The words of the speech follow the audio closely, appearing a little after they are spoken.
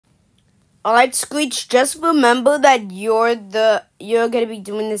Alright, Screech, just remember that you're gonna be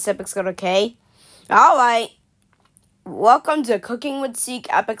doing this episode, okay? Alright. Welcome to Cooking with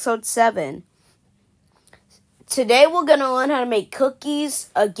Seek episode 7. Today we're gonna learn how to make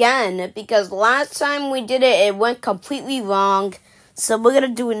cookies again because last time we did it went completely wrong. So we're gonna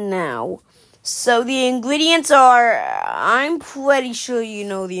do it now. So the ingredients are, I'm pretty sure you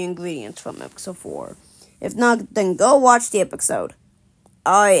know the ingredients from episode 4. If not, then go watch the episode.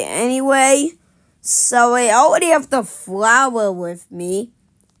 Alright, anyway, so I already have the flour with me.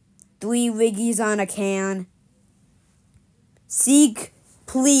 3 Wiggies on a can. Seek,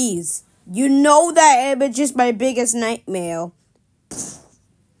 please. You know that image is my biggest nightmare.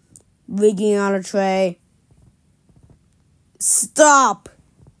 Wiggy on a tray. Stop.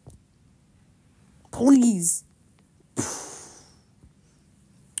 Please.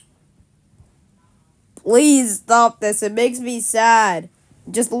 Please stop this. It makes me sad.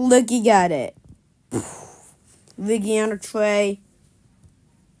 Just looking at it. Wiggy on a tray.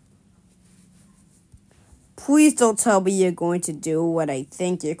 Please don't tell me you're going to do what I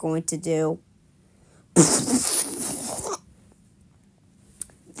think you're going to do.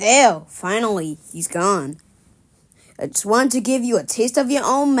 There, finally, he's gone. I just wanted to give you a taste of your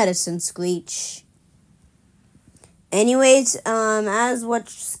own medicine, Screech. Anyways, as what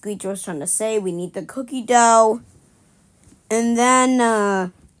Screech was trying to say, we need the cookie dough. And then,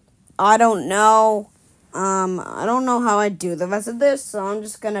 I don't know how I do the rest of this, so I'm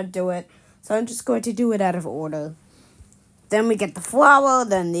just gonna do it. So I'm just going to do it out of order. Then we get the flour,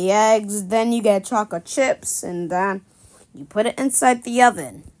 then the eggs, then you get chocolate chips, and then you put it inside the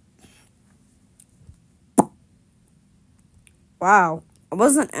oven. Wow, I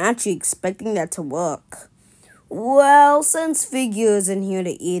wasn't actually expecting that to work. Well, since Figure isn't here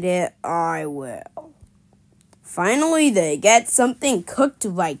to eat it, I will. Finally, they get something cooked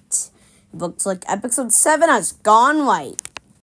right. Looks like episode 7 has gone right.